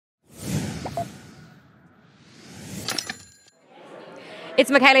It's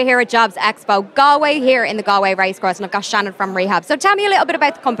Michaela here at Jobs Expo Galway here in the Galway Racecourse, and I've got Shannon from Rehab. So tell me a little bit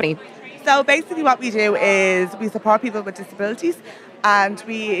about the company. So basically what we do is we support people with disabilities, and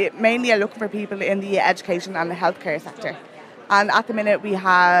we mainly are looking for people in the education and the healthcare sector. And at the minute we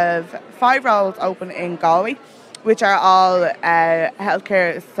have 5 roles open in Galway, which are all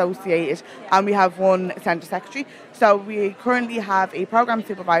healthcare associated, and we have 1 centre secretary. So we currently have a programme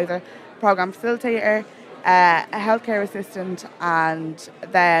supervisor, programme facilitator, a healthcare assistant, and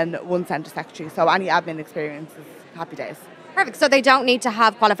then 1 centre secretary. So any admin experience is happy days. Perfect. So they don't need to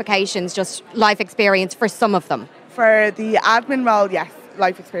have qualifications, just life experience for some of them. For the admin role, yes,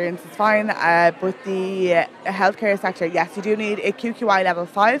 life experience is fine. But the healthcare sector, yes, you do need a QQI level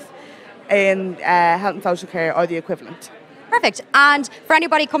 5 in health and social care or the equivalent. Perfect. And for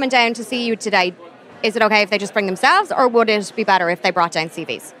anybody coming down to see you today, is it okay if they just bring themselves, or would it be better if they brought down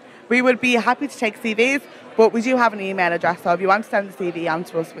CVs? We would be happy to take CVs, but we do have an email address, so if you want to send the CV on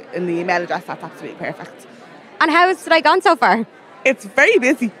to us in the email address, that's absolutely perfect. And how has today gone so far? It's very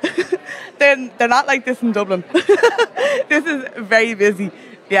busy. They're not like this in Dublin. This is very busy.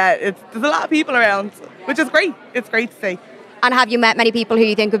 Yeah, there's a lot of people around, which is great. It's great to see. And have you met many people who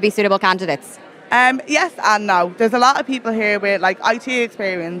you think would be suitable candidates? Yes and no. There's a lot of people here with like IT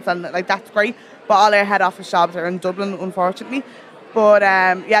experience, and like that's great, but all our head office jobs are in Dublin, unfortunately. But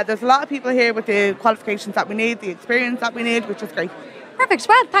yeah, there's a lot of people here with the qualifications that we need, the experience that we need, which is great. Perfect.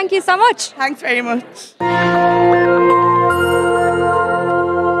 Well, thank you so much. Thanks very much.